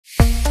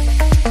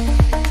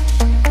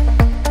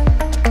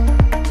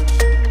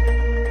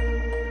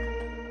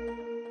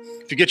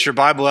If you get your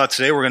Bible out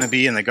today, we're going to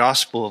be in the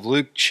Gospel of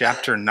Luke,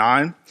 chapter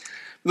 9.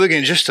 We're looking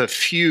at just a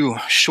few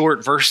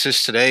short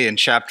verses today in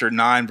chapter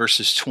 9,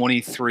 verses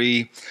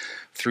 23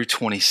 through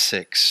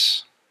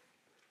 26.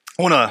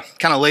 I want to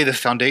kind of lay the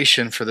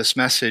foundation for this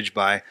message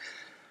by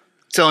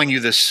telling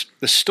you the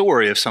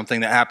story of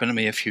something that happened to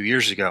me a few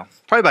years ago.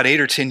 Probably about 8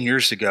 or 10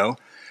 years ago,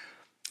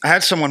 I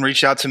had someone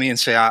reach out to me and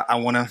say, I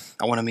want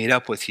to meet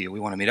up with you. We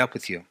want to meet up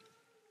with you.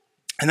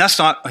 And that's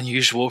not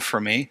unusual for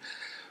me.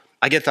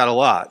 I get that a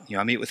lot.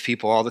 I meet with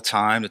people all the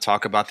time to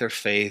talk about their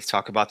faith,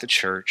 talk about the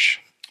church.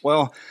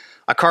 Well,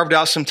 I carved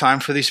out some time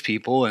for these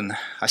people, and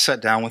I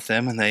sat down with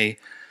them, and they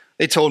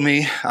told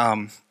me,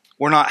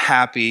 we're not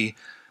happy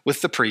with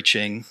the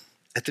preaching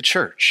at the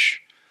church.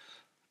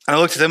 And I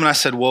looked at them and I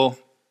said, well,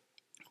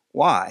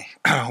 why?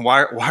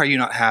 Why are you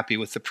not happy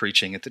with the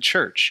preaching at the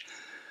church?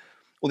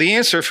 Well, the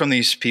answer from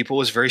these people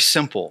was very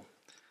simple.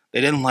 They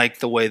didn't like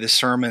the way the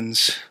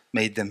sermons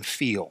made them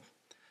feel.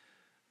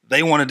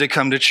 They wanted to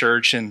come to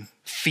church and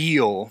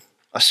feel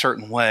a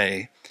certain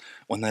way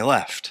when they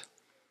left.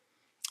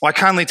 Well, I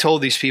kindly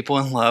told these people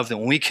in love that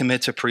when we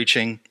commit to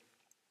preaching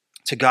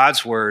to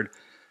God's word,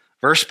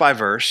 verse by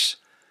verse,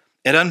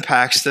 it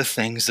unpacks the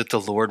things that the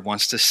Lord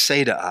wants to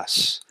say to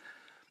us.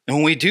 And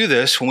when we do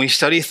this, when we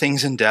study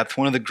things in depth,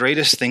 one of the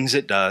greatest things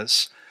it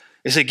does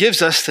is it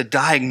gives us the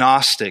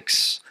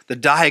diagnosis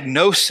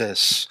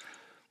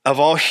of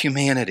all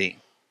humanity,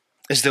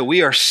 is that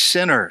we are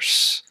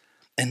sinners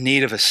in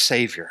need of a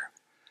Savior.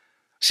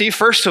 See,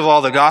 first of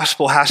all, the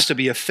gospel has to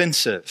be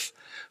offensive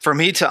for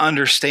me to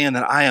understand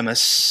that I am a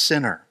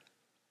sinner.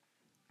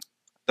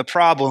 The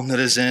problem that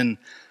is in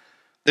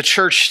the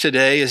church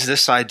today is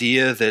this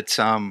idea that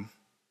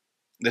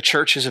the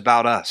church is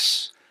about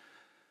us.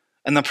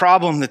 And the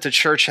problem that the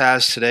church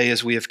has today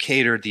is we have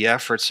catered the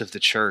efforts of the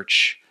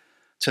church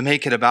to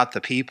make it about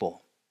the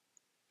people,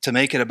 to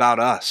make it about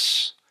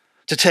us,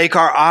 to take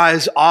our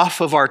eyes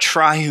off of our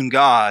triune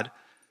God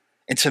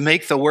and to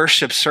make the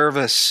worship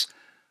service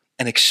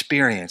an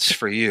experience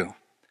for you,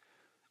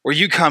 where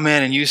you come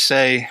in and you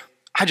say,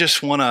 I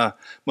just want a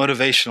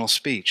motivational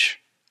speech.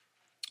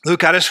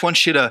 Luke, I just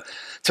want you to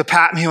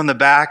pat me on the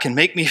back and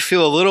make me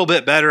feel a little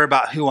bit better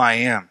about who I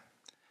am.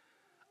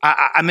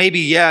 I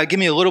maybe, give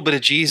me a little bit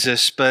of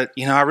Jesus, but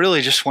I really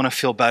just want to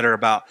feel better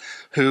about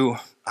who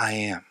I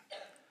am.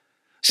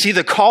 See,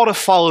 the call to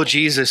follow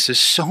Jesus is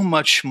so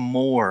much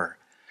more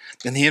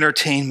than the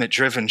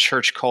entertainment-driven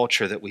church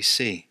culture that we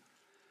see.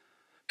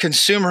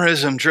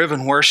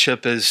 Consumerism-driven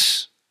worship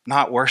is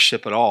not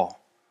worship at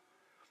all.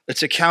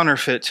 It's a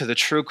counterfeit to the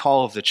true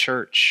call of the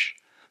church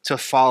to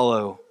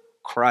follow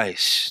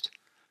Christ.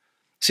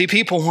 See,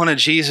 people want a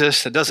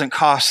Jesus that doesn't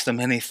cost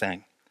them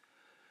anything.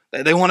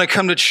 They want to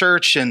come to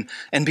church and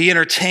be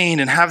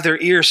entertained and have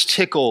their ears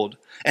tickled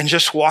and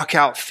just walk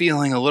out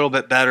feeling a little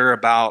bit better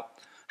about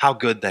how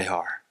good they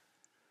are.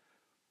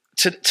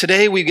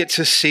 Today we get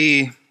to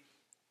see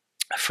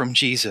from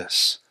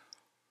Jesus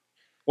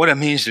what it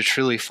means to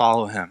truly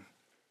follow him,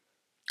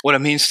 what it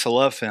means to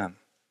love him,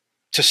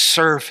 to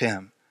serve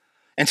him,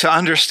 and to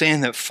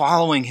understand that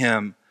following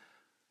him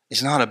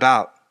is not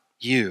about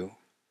you.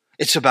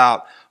 It's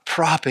about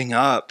propping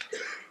up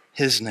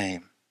his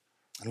name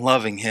and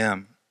loving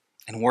him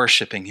and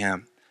worshiping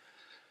him.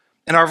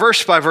 In our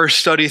verse-by-verse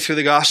study through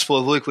the Gospel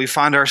of Luke, we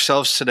find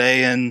ourselves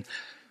today in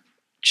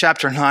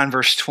chapter 9,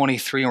 verse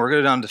 23, and we're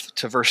going down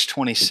to verse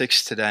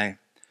 26 today.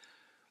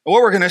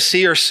 What we're going to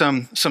see are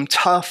some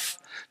tough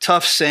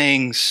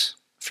sayings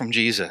from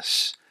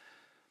Jesus.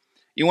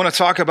 You want to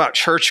talk about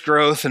church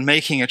growth and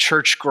making a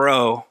church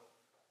grow,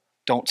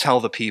 don't tell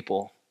the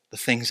people the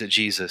things that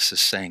Jesus is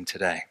saying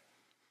today.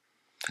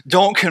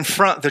 Don't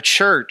confront the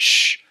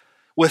church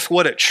with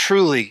what it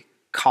truly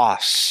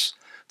costs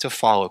to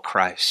follow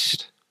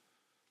Christ.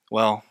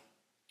 Well,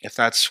 if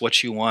that's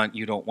what you want,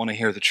 you don't want to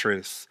hear the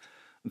truth,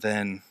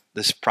 then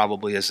this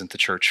probably isn't the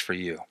church for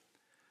you.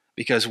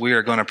 Because we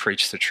are going to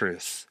preach the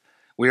truth.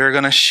 We are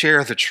going to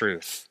share the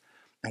truth.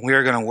 And we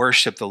are going to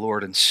worship the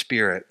Lord in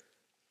spirit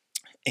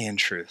and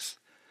truth.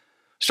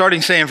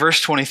 Starting saying verse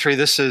 23,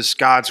 this is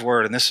God's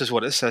word, and this is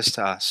what it says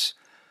to us.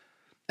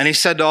 And he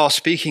said to all,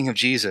 speaking of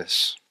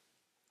Jesus,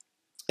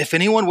 if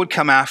anyone would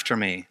come after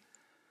me,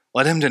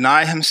 let him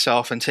deny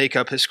himself and take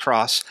up his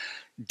cross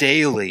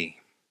daily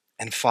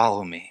and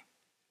follow me.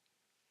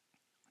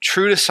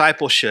 True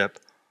discipleship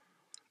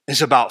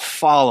is about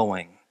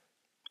following,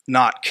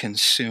 not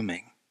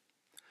consuming.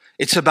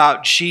 It's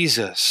about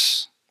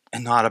Jesus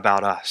and not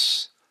about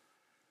us.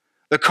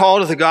 The call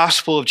to the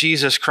gospel of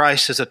Jesus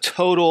Christ is a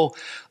total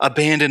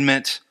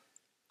abandonment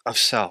of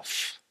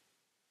self.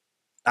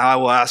 Now I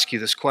will ask you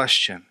this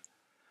question.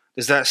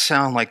 Does that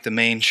sound like the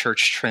main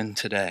church trend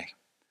today?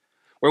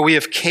 Where we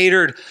have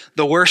catered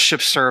the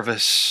worship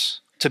service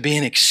to be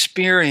an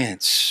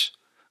experience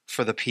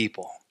for the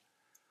people,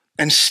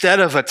 instead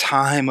of a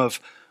time of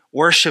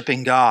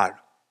worshiping God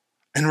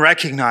and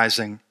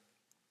recognizing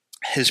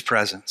his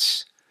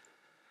presence.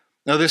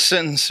 Now, this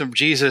sentence of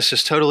Jesus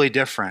is totally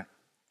different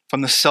from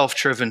the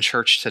self-driven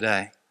church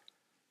today.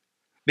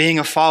 Being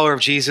a follower of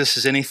Jesus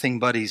is anything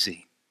but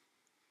easy.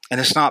 And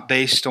it's not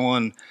based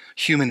on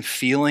human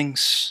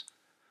feelings,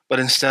 but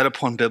instead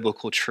upon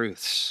biblical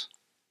truths.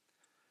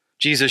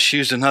 Jesus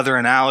used another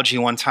analogy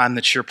one time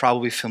that you're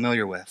probably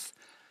familiar with,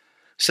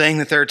 saying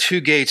that there are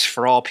two gates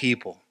for all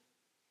people.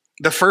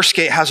 The first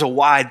gate has a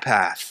wide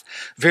path,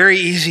 very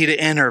easy to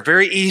enter,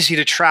 very easy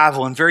to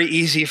travel, and very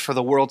easy for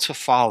the world to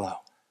follow.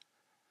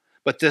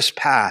 But this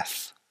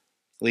path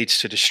leads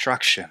to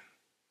destruction.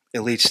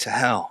 It leads to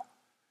hell.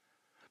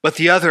 But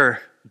the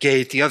other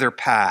gate, the other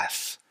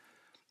path,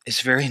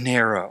 is very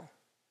narrow,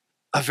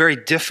 a very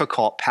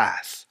difficult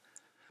path,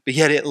 but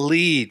yet it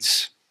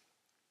leads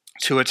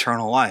to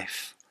eternal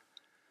life.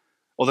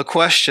 Well, the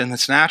question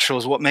that's natural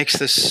is, what makes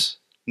this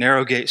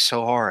narrow gate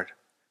so hard?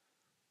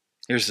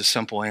 Here's the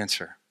simple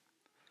answer,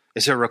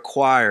 is it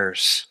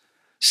requires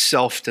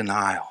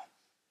self-denial.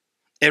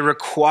 It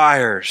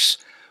requires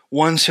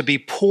one to be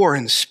poor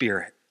in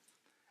spirit,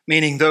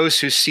 meaning those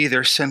who see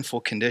their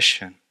sinful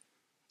condition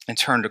and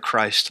turn to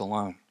Christ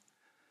alone.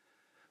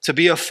 To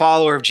be a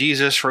follower of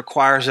Jesus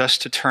requires us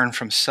to turn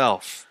from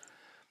self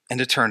and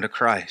to turn to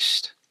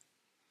Christ.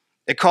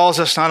 It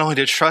calls us not only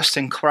to trust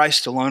in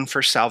Christ alone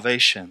for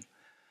salvation,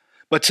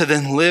 but to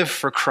then live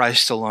for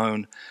Christ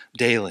alone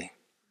daily.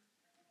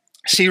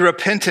 See,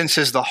 repentance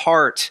is the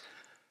heart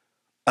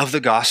of the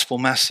gospel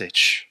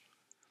message.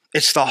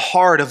 It's the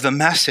heart of the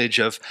message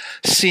of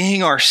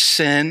seeing our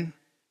sin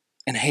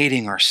and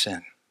hating our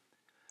sin.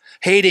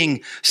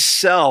 Hating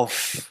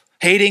self,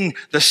 hating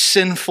the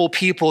sinful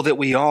people that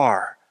we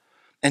are,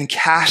 and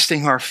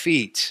casting our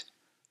feet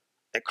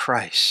at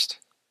Christ.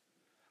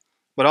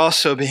 But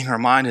also being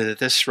reminded that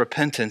this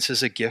repentance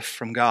is a gift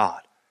from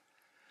God,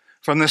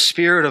 from the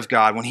Spirit of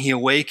God when He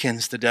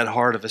awakens the dead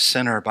heart of a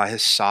sinner by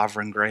His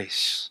sovereign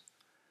grace.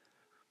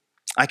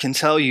 I can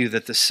tell you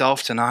that the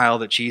self-denial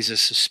that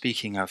Jesus is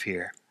speaking of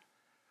here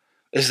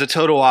is the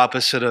total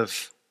opposite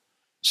of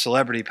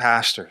celebrity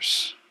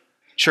pastors,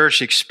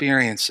 church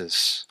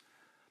experiences,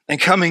 and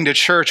coming to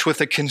church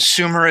with a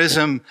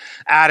consumerism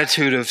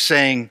attitude of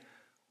saying,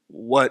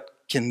 what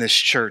can this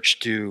church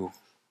do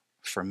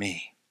for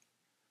me?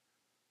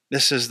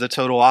 This is the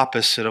total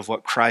opposite of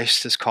what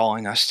Christ is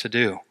calling us to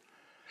do.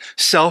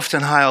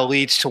 Self-denial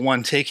leads to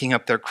one taking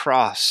up their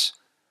cross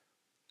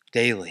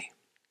daily.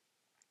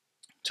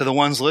 To the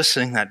ones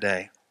listening that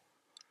day,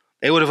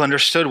 they would have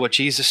understood what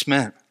Jesus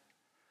meant.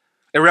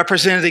 It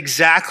represented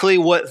exactly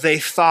what they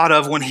thought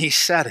of when He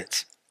said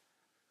it.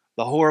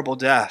 The horrible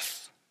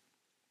death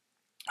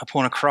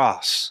upon a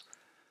cross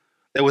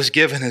that was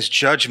given as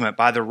judgment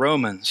by the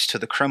Romans to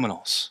the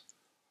criminals.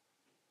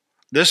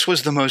 This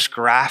was the most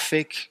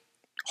graphic,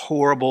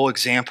 horrible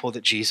example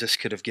that Jesus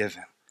could have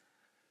given.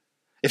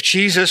 If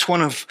Jesus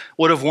would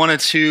have wanted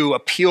to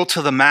appeal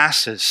to the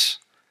masses,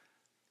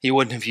 He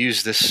wouldn't have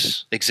used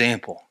this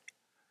example.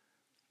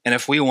 And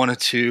if we wanted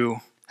to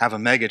have a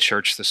mega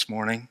church this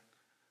morning,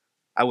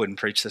 I wouldn't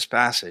preach this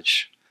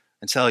passage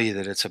and tell you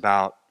that it's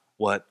about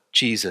what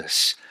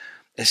Jesus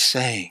is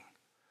saying.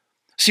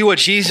 See, what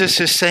Jesus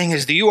is saying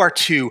is that you are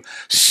to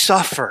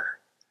suffer,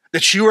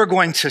 that you are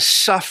going to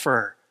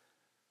suffer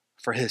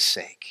for His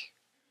sake.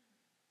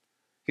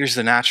 Here's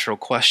the natural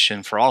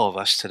question for all of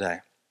us today,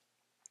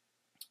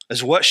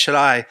 is what should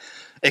I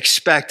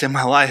expect in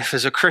my life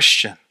as a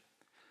Christian?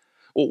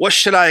 Well, what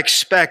should I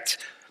expect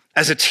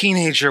as a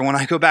teenager when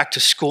I go back to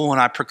school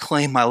and I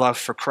proclaim my love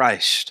for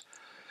Christ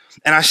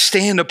and I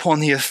stand upon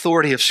the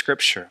authority of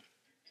Scripture?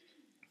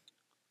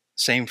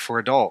 Same for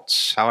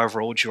adults,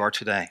 however old you are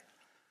today.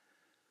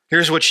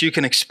 Here's what you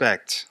can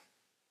expect: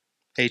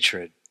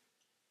 hatred,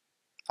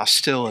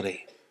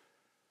 hostility,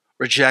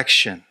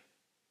 rejection,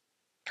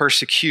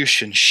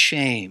 persecution,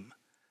 shame,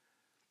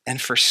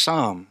 and for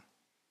some,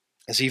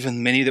 as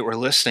even many that were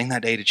listening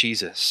that day to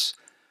Jesus,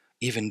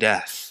 even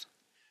death.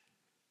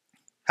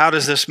 How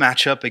does this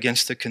match up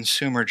against the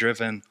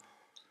consumer-driven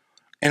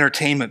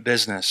entertainment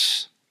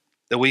business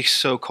that we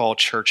so-call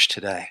church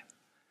today?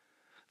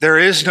 There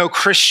is no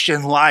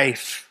Christian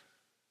life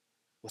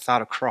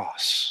without a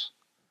cross.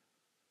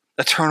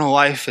 Eternal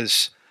life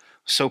is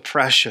so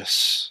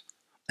precious,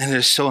 and it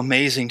is so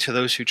amazing to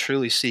those who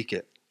truly seek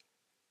it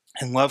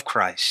and love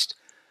Christ.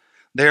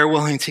 They are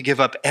willing to give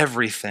up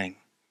everything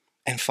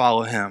and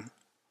follow Him.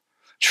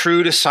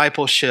 True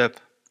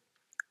discipleship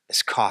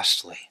is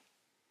costly.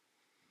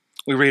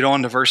 We read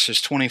on to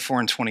verses 24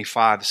 and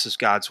 25. This is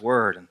God's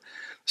word. And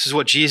this is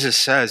what Jesus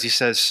says. He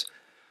says,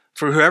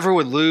 for whoever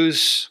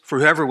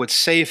would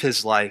save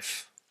his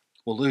life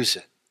will lose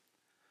it.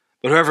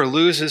 But whoever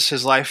loses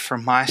his life for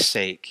my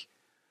sake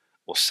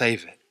will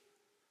save it.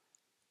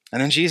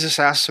 And then Jesus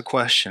asks a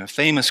question, a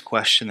famous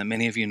question that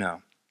many of you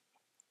know.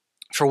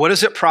 For what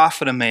does it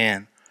profit a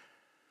man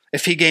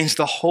if he gains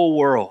the whole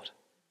world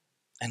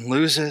and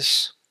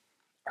loses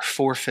or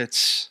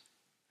forfeits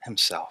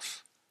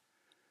himself?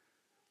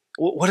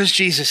 What is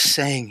Jesus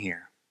saying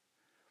here?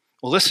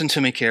 Well, listen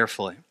to me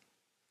carefully.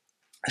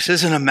 This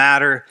isn't a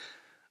matter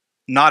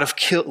not of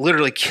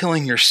literally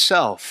killing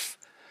yourself,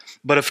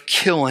 but of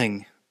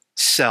killing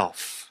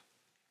self.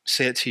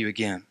 Say it to you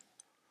again.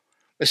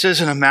 This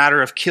isn't a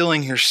matter of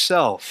killing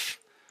yourself,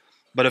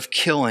 but of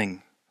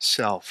killing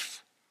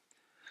self,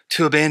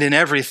 to abandon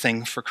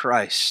everything for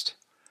Christ,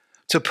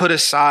 to put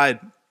aside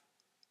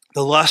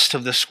the lust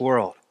of this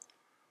world,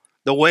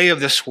 the way of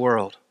this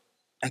world,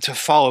 and to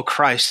follow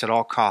Christ at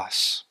all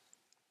costs.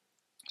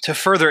 To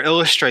further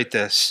illustrate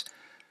this,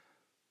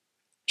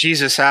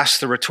 Jesus asked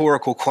the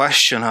rhetorical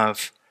question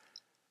of,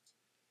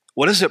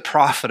 what does it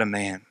profit a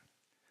man?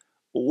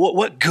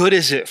 What good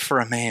is it for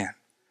a man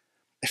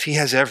if he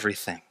has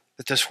everything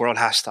that this world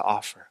has to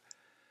offer?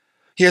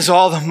 He has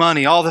all the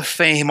money, all the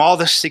fame, all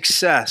the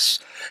success,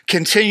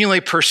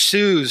 continually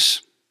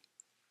pursues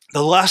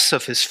the lusts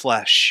of his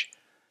flesh.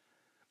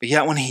 But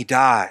yet when he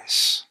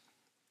dies,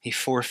 he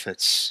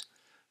forfeits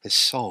his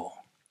soul.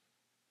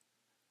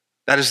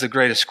 That is the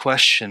greatest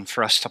question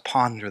for us to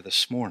ponder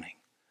this morning,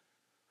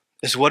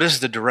 is what is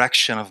the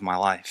direction of my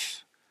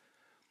life?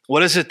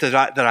 What is it that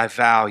I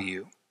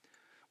value?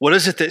 What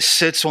is it that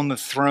sits on the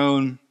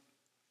throne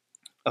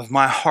of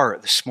my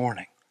heart this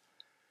morning?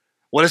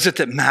 What is it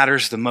that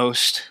matters the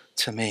most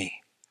to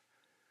me?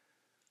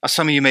 Now,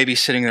 some of you may be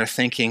sitting there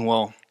thinking,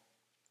 well,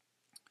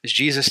 is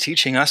Jesus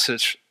teaching us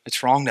that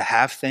it's wrong to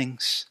have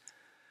things?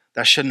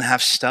 That I shouldn't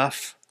have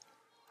stuff?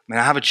 I mean,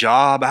 I have a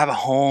job, I have a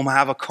home, I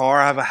have a car,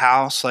 I have a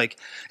house. Like,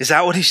 is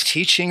that what he's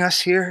teaching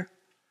us here?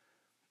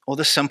 Well,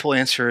 the simple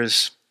answer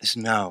is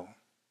no.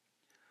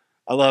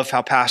 I love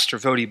how Pastor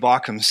Vodi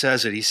Bakum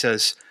says it. He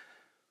says,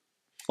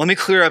 let me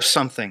clear up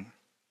something.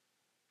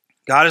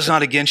 God is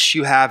not against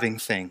you having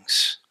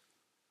things.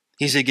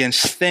 He's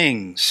against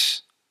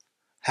things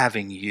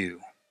having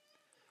you.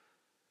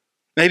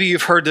 Maybe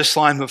you've heard this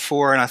line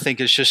before, and I think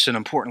it's just an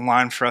important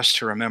line for us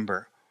to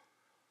remember.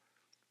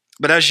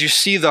 But as you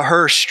see the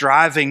hearse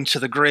driving to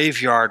the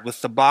graveyard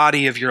with the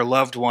body of your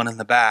loved one in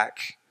the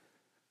back,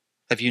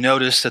 have you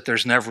noticed that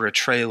there's never a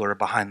trailer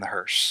behind the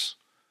hearse,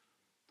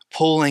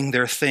 pulling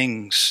their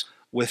things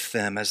with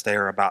them as they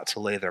are about to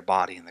lay their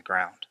body in the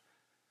ground?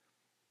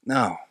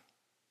 No,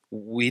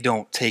 we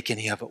don't take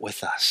any of it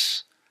with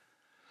us.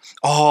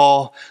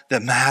 All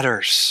that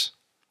matters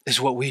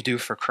is what we do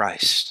for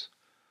Christ.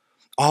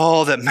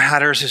 All that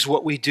matters is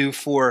what we do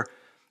for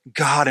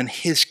God and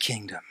his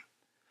kingdom.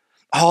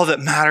 All that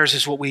matters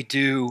is what we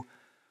do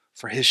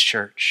for his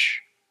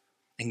church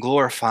and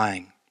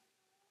glorifying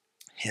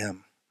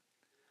him.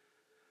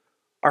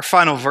 Our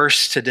final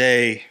verse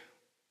today,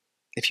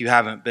 if you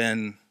haven't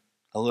been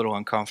a little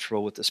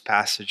uncomfortable with this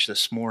passage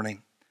this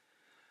morning,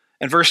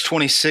 in verse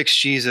 26,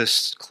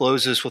 Jesus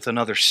closes with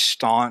another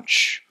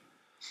staunch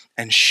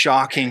and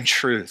shocking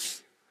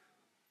truth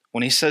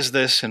when he says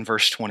this in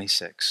verse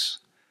 26.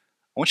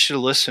 I want you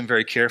to listen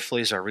very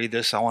carefully as I read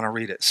this. I want to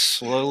read it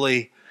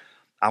slowly.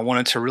 I want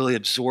it to really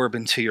absorb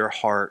into your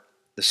heart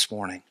this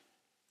morning.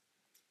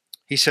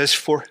 He says,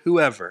 for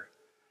whoever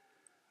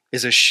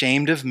is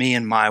ashamed of me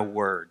and my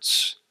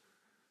words,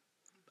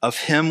 of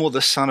him will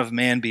the Son of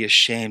Man be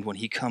ashamed when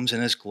he comes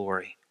in his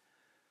glory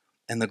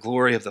and the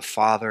glory of the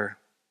Father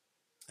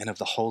and of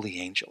the holy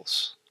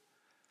angels.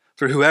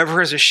 For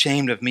whoever is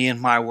ashamed of me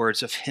and my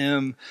words, of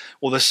him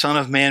will the Son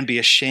of Man be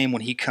ashamed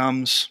when he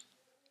comes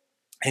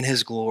in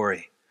his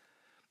glory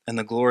and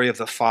the glory of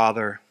the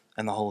Father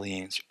and the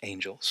holy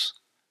angels.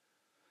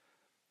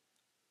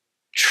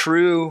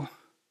 True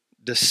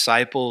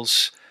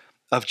disciples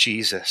of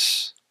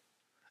Jesus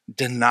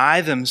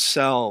deny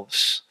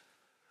themselves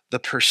the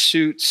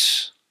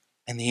pursuits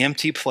and the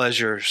empty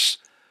pleasures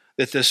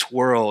that this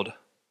world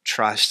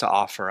tries to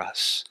offer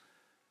us.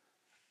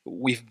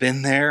 We've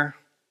been there,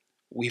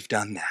 we've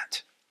done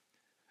that.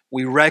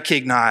 We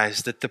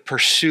recognize that the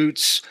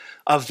pursuits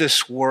of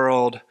this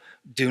world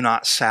do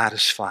not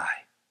satisfy.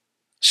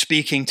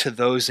 Speaking to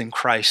those in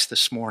Christ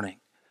this morning,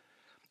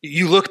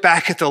 you look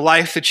back at the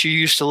life that you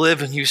used to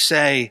live and you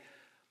say,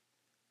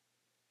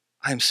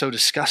 I am so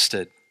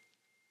disgusted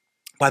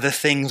by the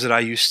things that I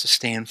used to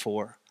stand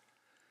for,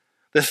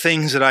 the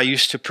things that I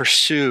used to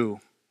pursue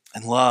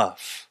and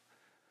love,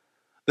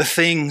 the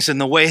things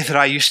and the way that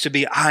I used to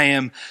be. I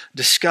am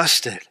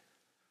disgusted.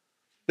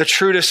 The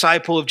true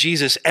disciple of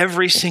Jesus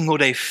every single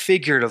day,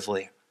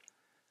 figuratively,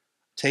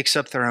 takes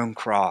up their own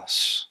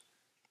cross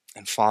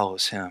and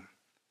follows him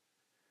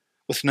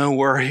with no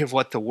worry of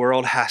what the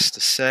world has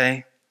to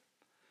say.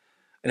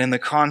 And in the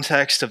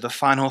context of the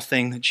final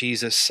thing that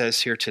Jesus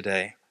says here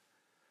today,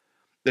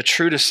 the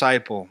true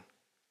disciple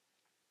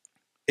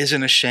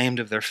isn't ashamed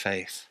of their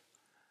faith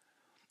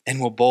and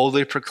will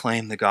boldly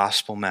proclaim the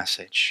gospel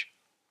message.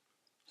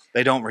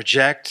 They don't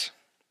reject,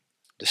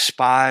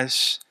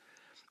 despise,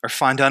 or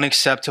find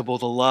unacceptable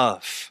the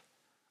love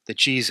that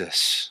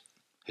Jesus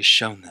has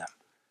shown them.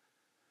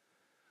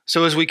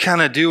 So as we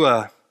kind of do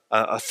a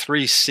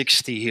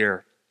 360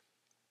 here,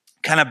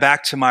 kind of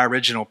back to my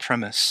original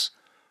premise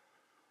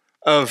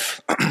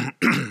of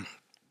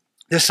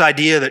this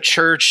idea that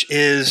church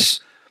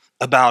is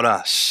about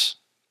us.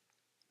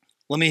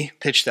 Let me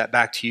pitch that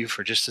back to you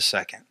for just a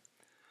second.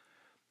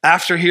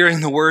 After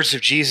hearing the words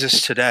of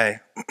Jesus today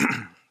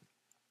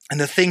and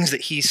the things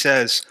that he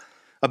says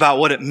about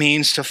what it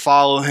means to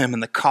follow him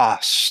and the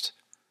cost,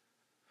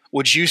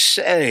 would you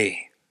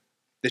say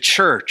the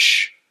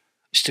church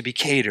is to be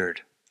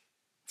catered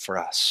for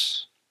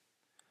us?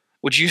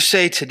 Would you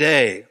say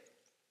today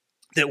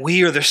that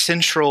we are the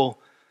central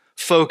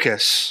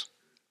focus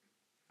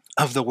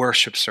of the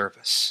worship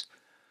service?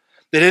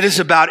 That it is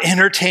about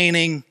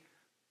entertaining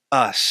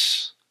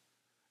us,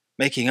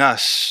 making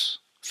us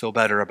feel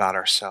better about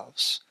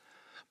ourselves,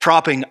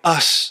 propping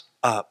us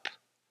up.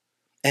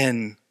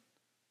 And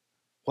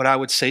what I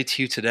would say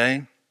to you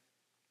today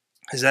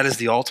is that is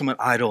the ultimate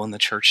idol in the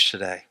church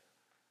today.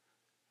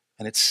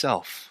 And it's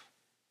self.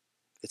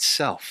 It's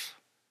self.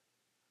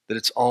 That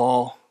it's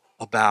all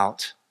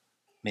about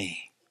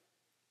me.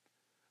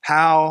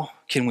 How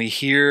can we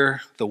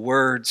hear the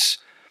words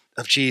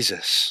of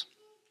Jesus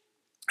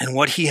and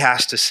what he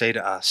has to say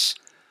to us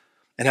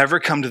and ever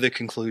come to the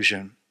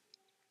conclusion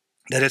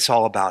that it's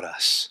all about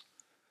us?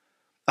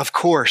 Of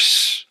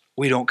course,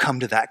 we don't come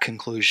to that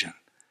conclusion.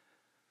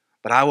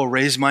 But I will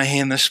raise my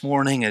hand this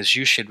morning, as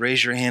you should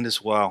raise your hand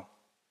as well,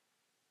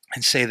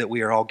 and say that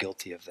we are all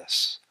guilty of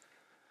this.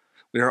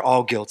 We are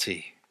all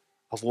guilty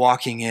of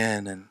walking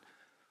in and,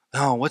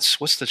 oh,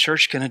 what's the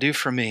church going to do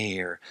for me?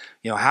 Or,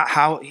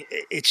 how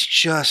it's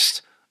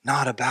just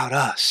not about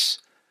us.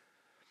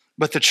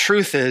 But the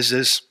truth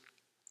is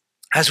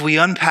as we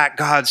unpack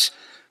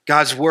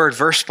God's word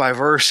verse by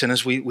verse, and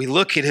as we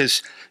look at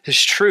his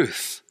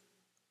truth,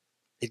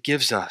 it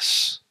gives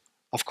us,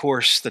 of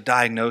course, the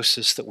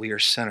diagnosis that we are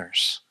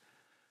sinners.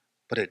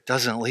 But it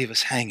doesn't leave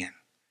us hanging.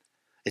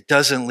 It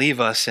doesn't leave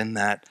us in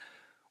that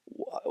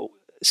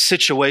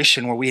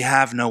situation where we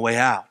have no way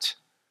out.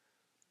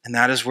 And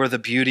that is where the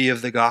beauty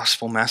of the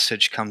gospel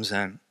message comes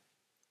in,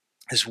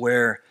 is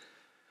where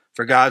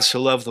for God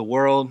so loved the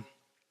world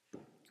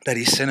that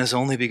he sent his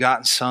only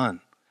begotten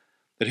Son,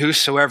 that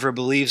whosoever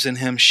believes in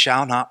him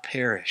shall not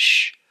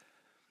perish,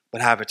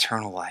 but have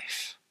eternal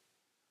life.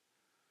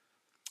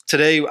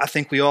 Today, I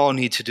think we all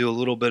need to do a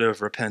little bit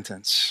of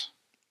repentance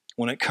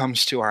when it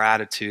comes to our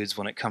attitudes,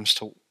 when it comes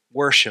to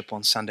worship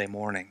on Sunday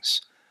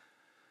mornings.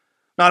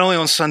 Not only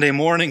on Sunday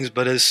mornings,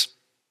 but as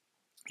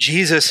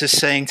Jesus is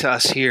saying to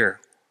us here,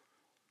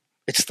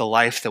 it's the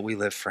life that we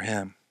live for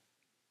him.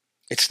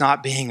 It's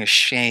not being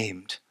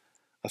ashamed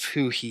of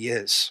who he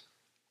is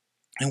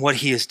and what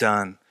he has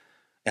done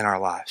in our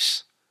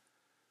lives.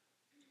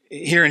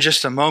 Here in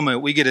just a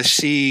moment, we get to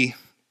see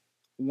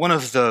one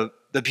of the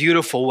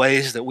beautiful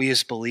ways that we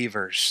as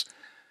believers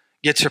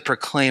get to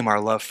proclaim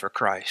our love for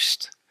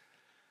Christ.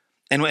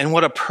 And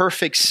what a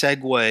perfect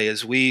segue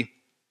as we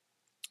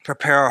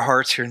prepare our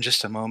hearts here in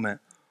just a moment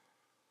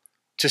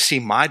to see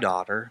my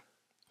daughter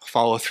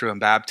follow through in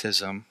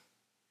baptism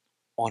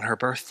on her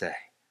birthday.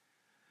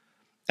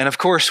 And of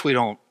course, we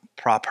don't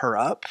prop her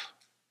up.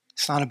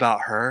 It's not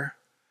about her,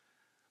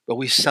 but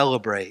we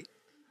celebrate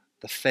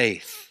the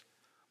faith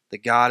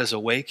that God has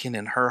awakened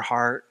in her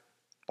heart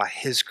by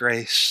his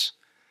grace,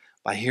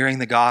 by hearing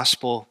the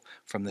gospel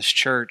from this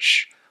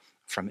church,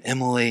 from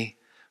Emily,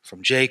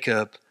 from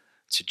Jacob,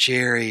 to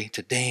Jerry,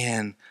 to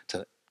Dan,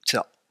 to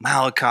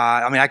Malachi.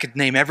 I mean, I could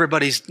name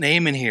everybody's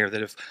name in here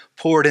that have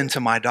poured into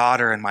my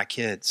daughter and my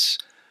kids.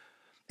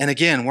 And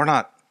again, we're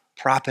not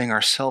propping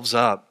ourselves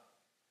up.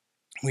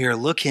 We are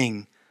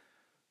looking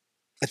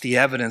at the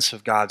evidence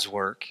of God's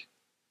work.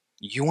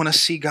 You want to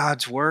see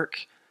God's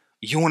work?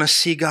 You want to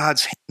see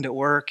God's hand at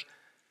work?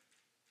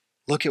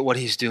 Look at what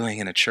he's doing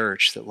in a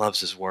church that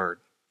loves his word.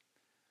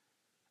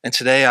 And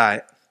today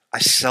I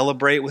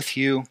celebrate with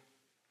you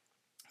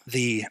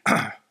the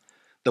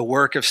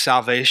work of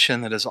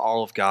salvation that is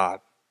all of God.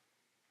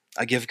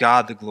 I give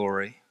God the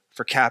glory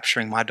for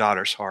capturing my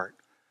daughter's heart,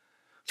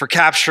 for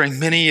capturing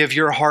many of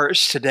your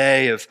hearts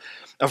today of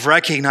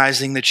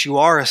recognizing that you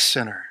are a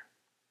sinner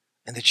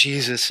and that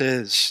Jesus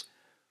is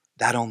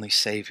that only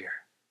Savior.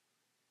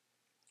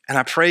 And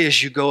I pray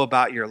as you go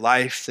about your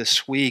life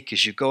this week,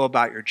 as you go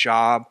about your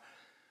job,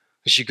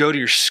 as you go to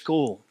your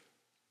school,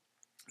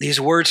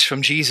 these words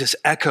from Jesus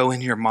echo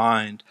in your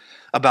mind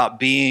about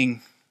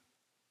being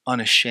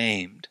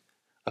unashamed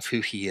of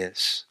who he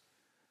is.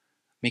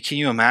 I mean, can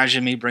you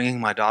imagine me bringing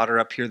my daughter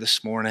up here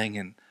this morning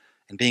and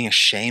being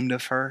ashamed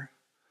of her?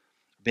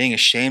 Being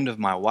ashamed of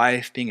my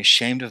wife, being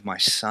ashamed of my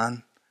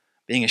son,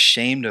 being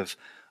ashamed of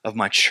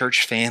my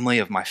church family,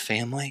 of my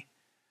family?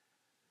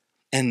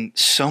 And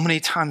so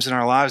many times in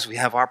our lives, we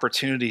have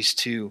opportunities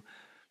to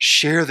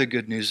share the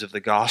good news of the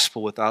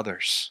gospel with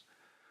others,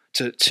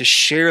 to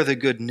share the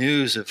good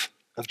news of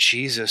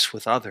Jesus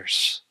with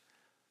others,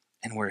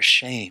 and we're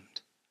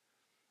ashamed.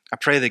 I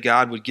pray that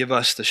God would give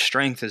us the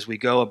strength as we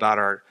go about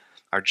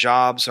our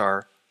jobs,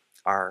 our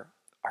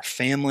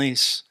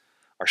families,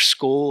 our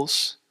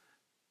schools,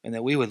 and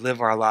that we would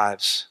live our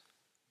lives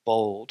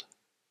bold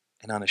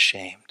and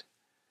unashamed.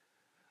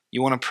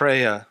 You want to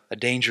pray a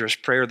dangerous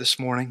prayer this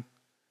morning?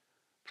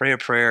 Pray a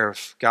prayer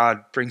of,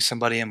 God, bring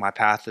somebody in my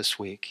path this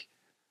week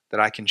that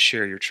I can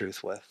share your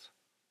truth with.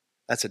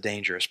 That's a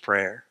dangerous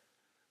prayer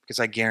because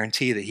I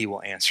guarantee that he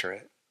will answer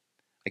it.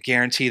 I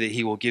guarantee that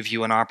he will give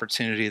you an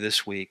opportunity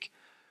this week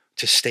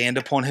to stand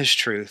upon his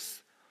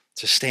truth,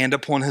 to stand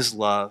upon his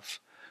love,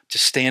 to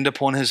stand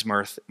upon his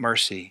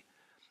mercy,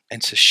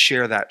 and to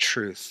share that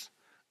truth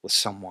with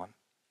someone.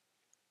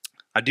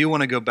 I do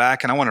want to go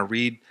back and I want to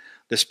read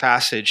this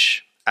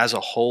passage as a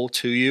whole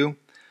to you,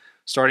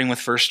 starting with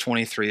verse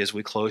 23 as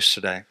we close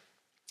today.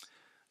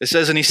 It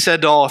says, "And he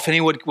said to all, if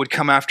anyone would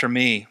come after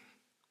me,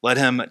 let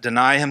him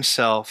deny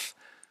himself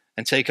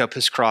and take up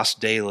his cross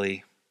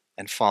daily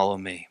and follow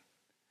me."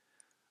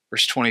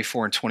 Verse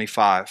 24 and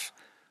 25,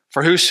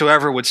 "For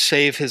whosoever would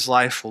save his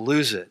life will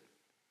lose it.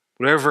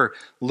 Whoever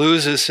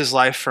loses his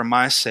life for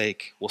my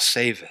sake will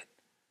save it.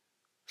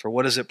 For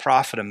what does it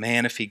profit a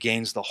man if he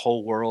gains the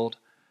whole world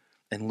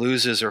and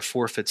loses or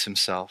forfeits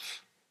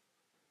himself?"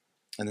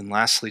 And then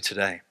lastly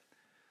today,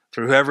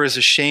 "For whoever is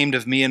ashamed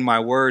of me and my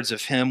words,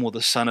 of him will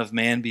the Son of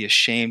Man be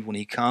ashamed when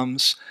he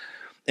comes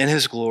in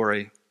his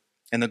glory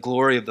and the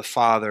glory of the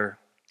Father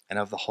and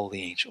of the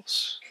holy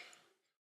angels."